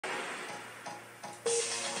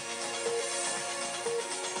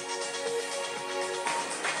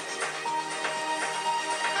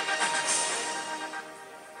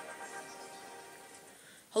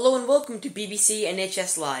welcome to BBC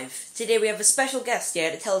NHS Live. Today we have a special guest here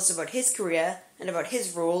to tell us about his career and about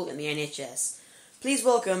his role in the NHS. Please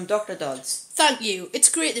welcome Dr. Dodds. Thank you, it's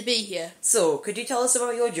great to be here. So, could you tell us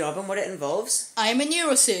about your job and what it involves? I am a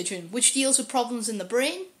neurosurgeon, which deals with problems in the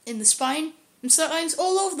brain, in the spine, and sometimes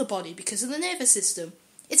all over the body because of the nervous system.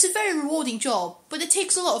 It's a very rewarding job, but it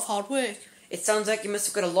takes a lot of hard work. It sounds like you must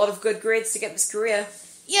have got a lot of good grades to get this career.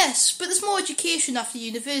 Yes, but there's more education after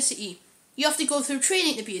university. You have to go through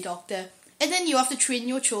training to be a doctor, and then you have to train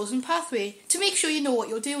your chosen pathway to make sure you know what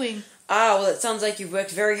you're doing. Ah, well, it sounds like you've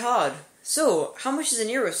worked very hard. So, how much does a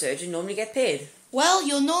neurosurgeon normally get paid? Well,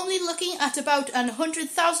 you're normally looking at about an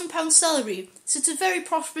 £100,000 salary, so it's a very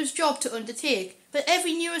prosperous job to undertake, but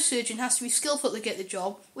every neurosurgeon has to be skillful to get the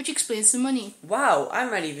job, which explains the money. Wow, I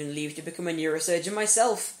might even leave to become a neurosurgeon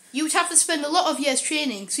myself. You would have to spend a lot of years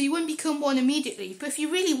training, so you wouldn't become one immediately, but if you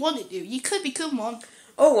really wanted to, you could become one.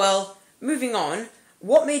 Oh well, moving on.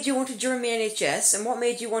 What made you want to join the NHS and what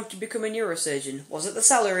made you want to become a neurosurgeon? Was it the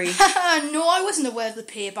salary? No, I wasn't aware of the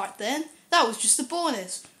pay back then. That was just a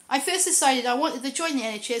bonus. I first decided I wanted to join the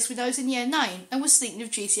NHS when I was in year 9 and was thinking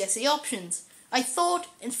of GCSE options. I thought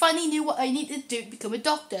and finally knew what I needed to do to become a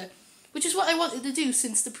doctor, which is what I wanted to do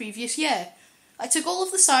since the previous year. I took all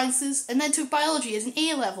of the sciences and then took biology as an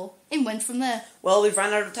A level and went from there. Well, we've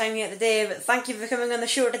run out of time here today, but thank you for coming on the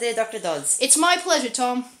show today, Dr. Dodds. It's my pleasure,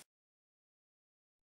 Tom.